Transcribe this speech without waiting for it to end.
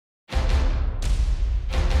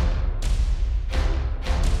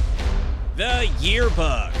The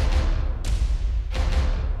yearbook.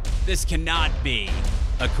 This cannot be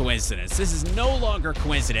a coincidence. This is no longer a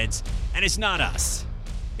coincidence, and it's not us.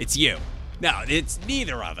 It's you. No, it's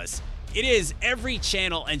neither of us. It is every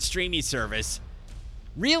channel and streaming service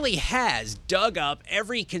really has dug up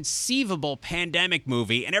every conceivable pandemic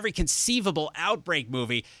movie and every conceivable outbreak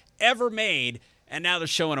movie ever made, and now they're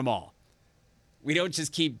showing them all. We don't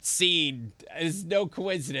just keep seeing, it's no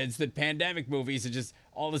coincidence that pandemic movies are just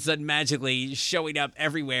all of a sudden magically showing up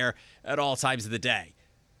everywhere at all times of the day.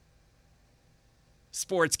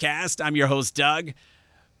 Sportscast, I'm your host, Doug.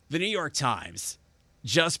 The New York Times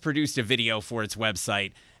just produced a video for its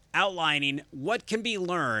website outlining what can be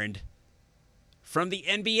learned from the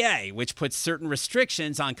NBA, which puts certain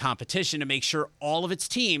restrictions on competition to make sure all of its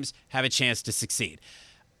teams have a chance to succeed.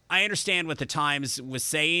 I understand what the Times was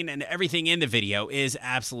saying, and everything in the video is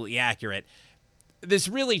absolutely accurate. This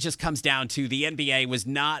really just comes down to the NBA was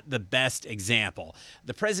not the best example.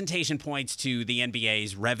 The presentation points to the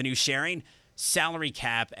NBA's revenue sharing, salary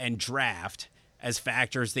cap, and draft as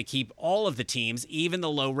factors that keep all of the teams, even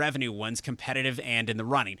the low-revenue ones, competitive and in the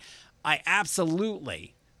running. I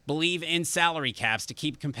absolutely believe in salary caps to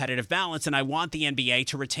keep competitive balance, and I want the NBA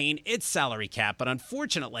to retain its salary cap, but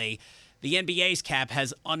unfortunately, the NBA's cap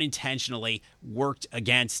has unintentionally worked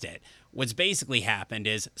against it. What's basically happened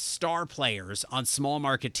is star players on small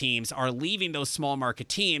market teams are leaving those small market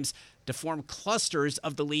teams to form clusters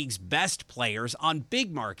of the league's best players on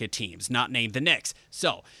big market teams, not named the Knicks.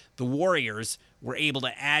 So the Warriors were able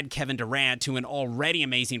to add Kevin Durant to an already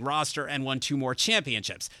amazing roster and won 2 more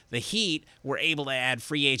championships. The Heat were able to add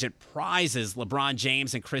free agent prizes LeBron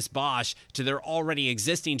James and Chris Bosh to their already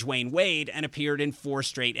existing Dwayne Wade and appeared in 4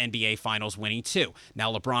 straight NBA Finals, winning 2.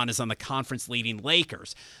 Now LeBron is on the conference-leading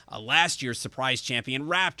Lakers. Last year's surprise champion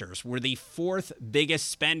Raptors were the 4th biggest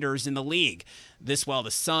spenders in the league. This while the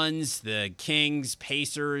Suns, the Kings,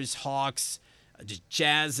 Pacers, Hawks,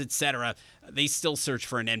 Jazz, etc., they still search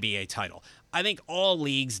for an NBA title. I think all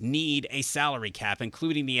leagues need a salary cap,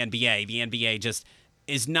 including the NBA. The NBA just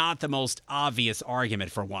is not the most obvious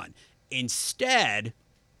argument for one. Instead,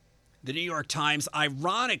 the New York Times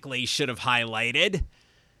ironically should have highlighted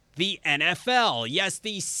the NFL. Yes,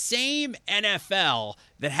 the same NFL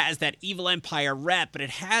that has that evil empire rep, but it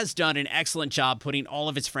has done an excellent job putting all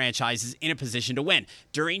of its franchises in a position to win.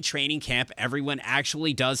 During training camp, everyone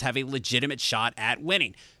actually does have a legitimate shot at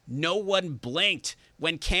winning. No one blinked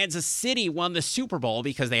when Kansas City won the Super Bowl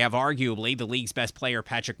because they have arguably the league's best player,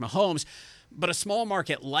 Patrick Mahomes. But a small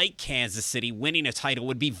market like Kansas City winning a title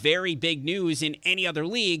would be very big news in any other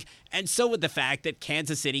league, and so would the fact that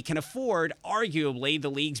Kansas City can afford arguably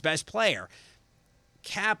the league's best player.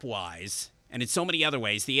 Cap-wise, and in so many other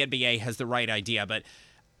ways, the NBA has the right idea, but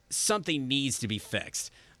something needs to be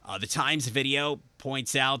fixed. The Times video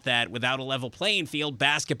points out that without a level playing field,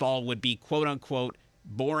 basketball would be quote-unquote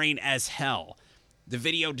boring as hell. The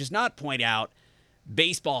video does not point out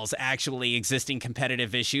baseball's actually existing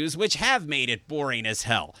competitive issues, which have made it boring as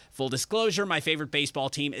hell. Full disclosure, my favorite baseball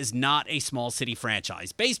team is not a small city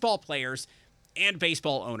franchise. Baseball players and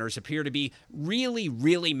baseball owners appear to be really,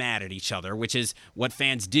 really mad at each other, which is what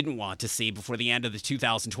fans didn't want to see before the end of the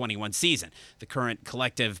 2021 season. The current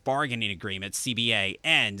collective bargaining agreement, CBA,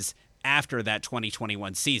 ends after that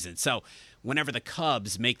 2021 season. So whenever the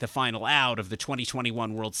Cubs make the final out of the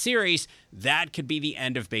 2021 World Series, that could be the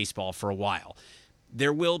end of baseball for a while.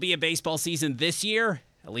 There will be a baseball season this year,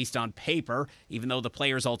 at least on paper, even though the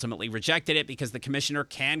players ultimately rejected it because the commissioner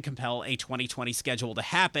can compel a 2020 schedule to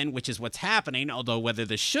happen, which is what's happening, although whether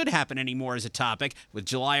this should happen anymore is a topic, with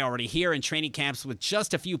July already here and training camps with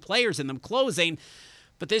just a few players in them closing.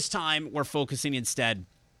 But this time, we're focusing instead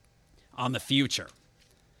on the future,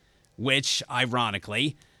 which,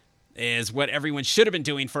 ironically, is what everyone should have been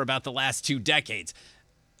doing for about the last 2 decades.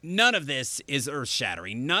 None of this is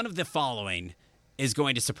earth-shattering. None of the following is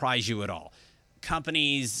going to surprise you at all.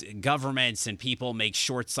 Companies, governments, and people make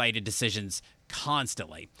short-sighted decisions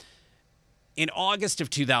constantly. In August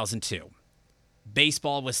of 2002,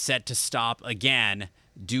 baseball was set to stop again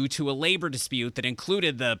due to a labor dispute that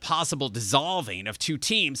included the possible dissolving of 2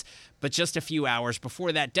 teams, but just a few hours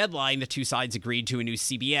before that deadline, the 2 sides agreed to a new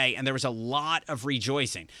CBA, and there was a lot of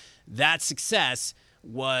rejoicing. That success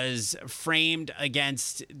was framed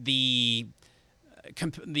against the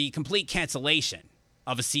complete cancellation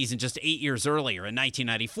of a season just 8 years earlier in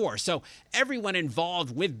 1994. So everyone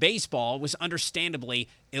involved with baseball was understandably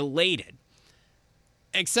elated.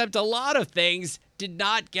 Except a lot of things did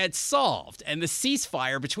not get solved. And the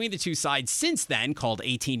ceasefire between the two sides since then, called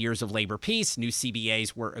 18 Years of Labor Peace, new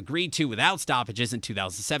CBAs were agreed to without stoppages in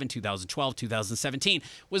 2007, 2012, 2017,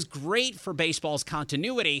 was great for baseball's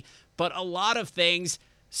continuity, but a lot of things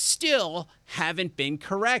still haven't been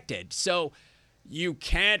corrected. So you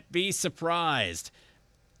can't be surprised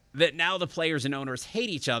that now the players and owners hate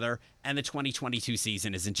each other and the 2022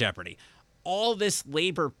 season is in jeopardy. All this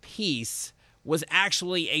labor peace was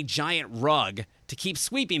actually a giant rug to keep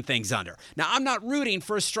sweeping things under. Now, I'm not rooting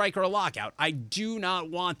for a strike or a lockout. I do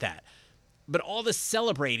not want that. But all the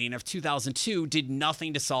celebrating of 2002 did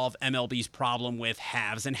nothing to solve MLB's problem with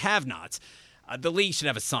haves and have-nots. The league should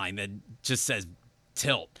have a sign that just says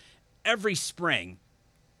tilt. Every spring,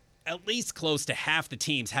 at least close to half the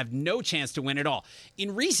teams have no chance to win at all.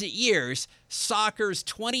 In recent years, soccer's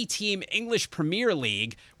 20-team English Premier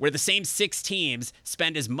League, where the same 6 teams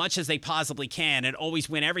spend as much as they possibly can and always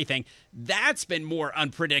win everything, that's been more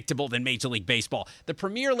unpredictable than Major League Baseball. The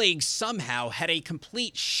Premier League somehow had a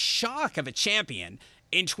complete shock of a champion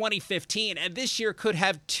in 2015, and this year could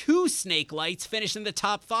have 2 snake lights finish in the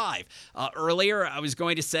top 5. Earlier, I was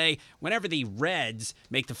going to say, whenever the Reds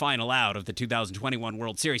make the final out of the 2021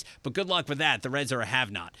 World Series, but good luck with that. The Reds are a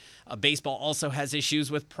have-not. Baseball also has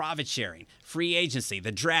issues with profit sharing, free agency,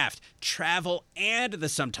 the draft, travel, and the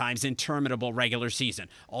sometimes interminable regular season.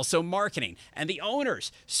 Also marketing, and the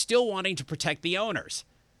owners still wanting to protect the owners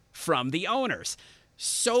from the owners.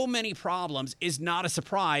 So many problems is not a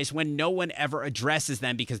surprise when no one ever addresses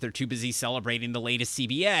them because they're too busy celebrating the latest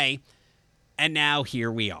CBA. And now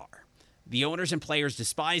here we are. The owners and players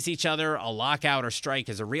despise each other. A lockout or strike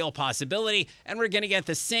is a real possibility. And we're going to get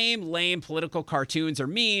the same lame political cartoons or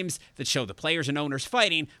memes that show the players and owners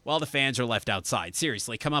fighting while the fans are left outside.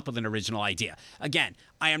 Seriously, come up with an original idea. Again,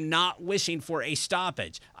 I am not wishing for a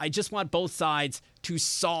stoppage. I just want both sides to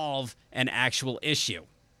solve an actual issue.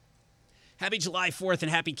 Happy July 4th and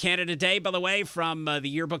happy Canada Day, by the way, from the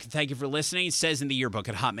yearbook. And thank you for listening. It says in the yearbook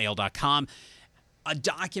at hotmail.com, a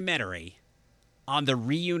documentary on the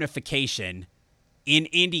reunification in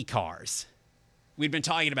IndyCars. We've been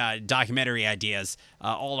talking about documentary ideas.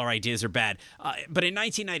 All our ideas are bad. But in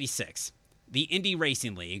 1996, the Indy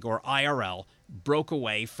Racing League, or IRL, broke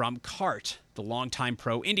away from CART, the longtime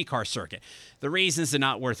pro IndyCar circuit. The reasons are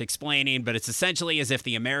not worth explaining, but it's essentially as if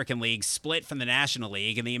the American League split from the National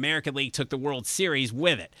League and the American League took the World Series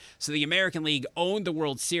with it. So the American League owned the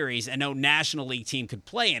World Series and no National League team could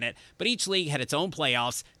play in it, but each league had its own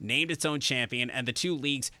playoffs, named its own champion, and the two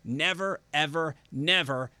leagues never, ever,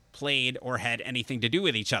 never played or had anything to do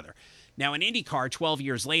with each other. Now in IndyCar, 12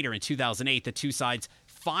 years later in 2008, the two sides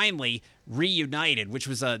finally reunited, which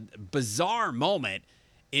was a bizarre moment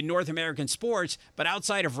in North American sports, but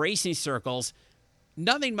outside of racing circles,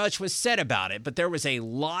 nothing much was said about it, but there was a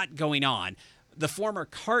lot going on. The former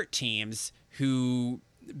CART teams who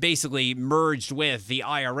basically merged with the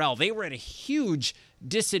IRL, they were at a huge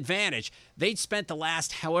disadvantage. They'd spent the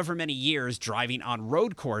last however many years driving on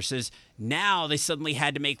road courses. Now they suddenly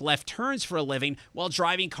had to make left turns for a living while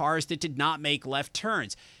driving cars that did not make left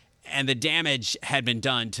turns. And the damage had been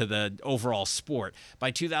done to the overall sport.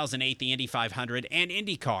 By 2008, the Indy 500 and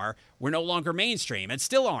IndyCar were no longer mainstream and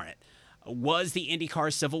still aren't. Was the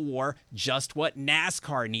IndyCar Civil War just what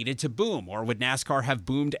NASCAR needed to boom, or would NASCAR have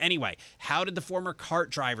boomed anyway? How did the former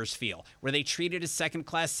CART drivers feel? Were they treated as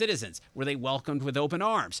second-class citizens? Were they welcomed with open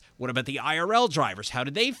arms? What about the IRL drivers? How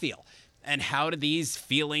did they feel? And how did these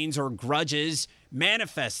feelings or grudges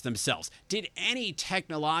manifest themselves? Did any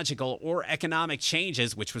technological or economic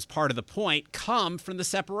changes, which was part of the point, come from the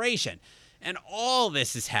separation? And all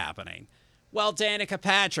this is happening while Danica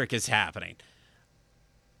Patrick is happening.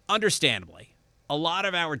 Understandably, a lot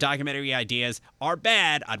of our documentary ideas are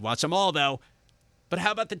bad. I'd watch them all, though. But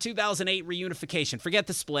how about the 2008 reunification? Forget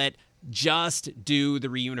the split. Just do the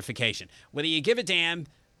reunification. Whether you give a damn,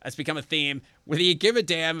 that's become a theme, whether you give a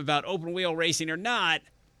damn about open-wheel racing or not,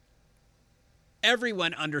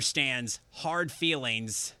 everyone understands hard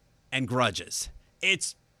feelings and grudges.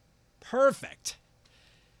 It's perfect.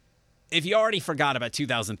 If you already forgot about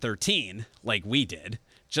 2013, like we did,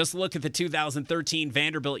 just look at the 2013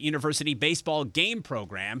 Vanderbilt University Baseball game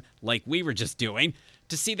program, like we were just doing,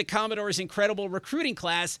 to see the Commodores' incredible recruiting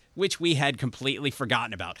class, which we had completely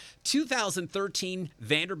forgotten about. 2013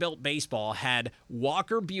 Vanderbilt Baseball had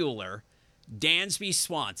Walker Buehler, Dansby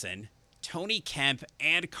Swanson, Tony Kemp,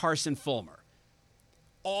 and Carson Fulmer.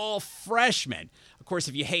 All freshmen. Of course,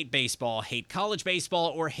 if you hate baseball, hate college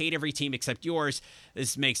baseball, or hate every team except yours,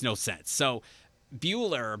 this makes no sense. So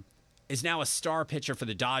Buehler is now a star pitcher for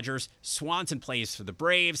the Dodgers. Swanson plays for the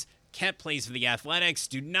Braves. Kemp plays for the Athletics.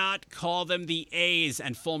 Do not call them the A's,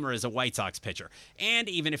 and Fulmer is a White Sox pitcher. And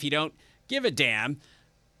even if you don't give a damn,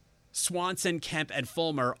 Swanson, Kemp, and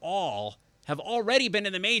Fulmer all have already been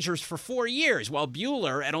in the majors for 4 years, while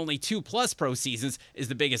Buehler, at only 2+ pro seasons, is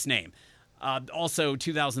the biggest name. Also,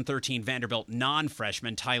 2013 Vanderbilt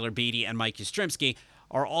non-freshmen Tyler Beatty and Mike Yastrzemski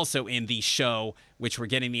are also in the show, which we're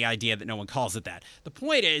getting the idea that no one calls it that. The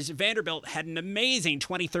point is, Vanderbilt had an amazing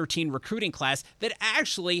 2013 recruiting class that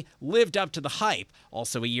actually lived up to the hype.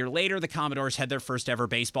 Also, a year later, the Commodores had their first ever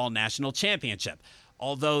baseball national championship.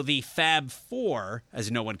 Although the Fab Four,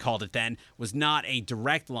 as no one called it then, was not a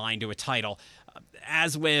direct line to a title.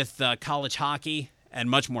 As with college hockey, and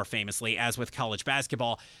much more famously, as with college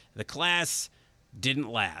basketball, the class didn't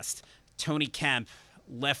last. Tony Kemp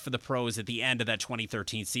left for the pros at the end of that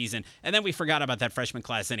 2013 season, and then we forgot about that freshman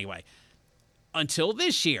class anyway. Until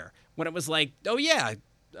this year, when it was like, oh yeah,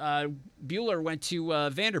 Buehler went to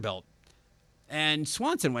Vanderbilt, and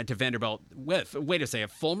Swanson went to Vanderbilt with, wait a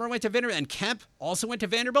second, Fulmer went to Vanderbilt, and Kemp also went to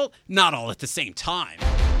Vanderbilt? Not all at the same time.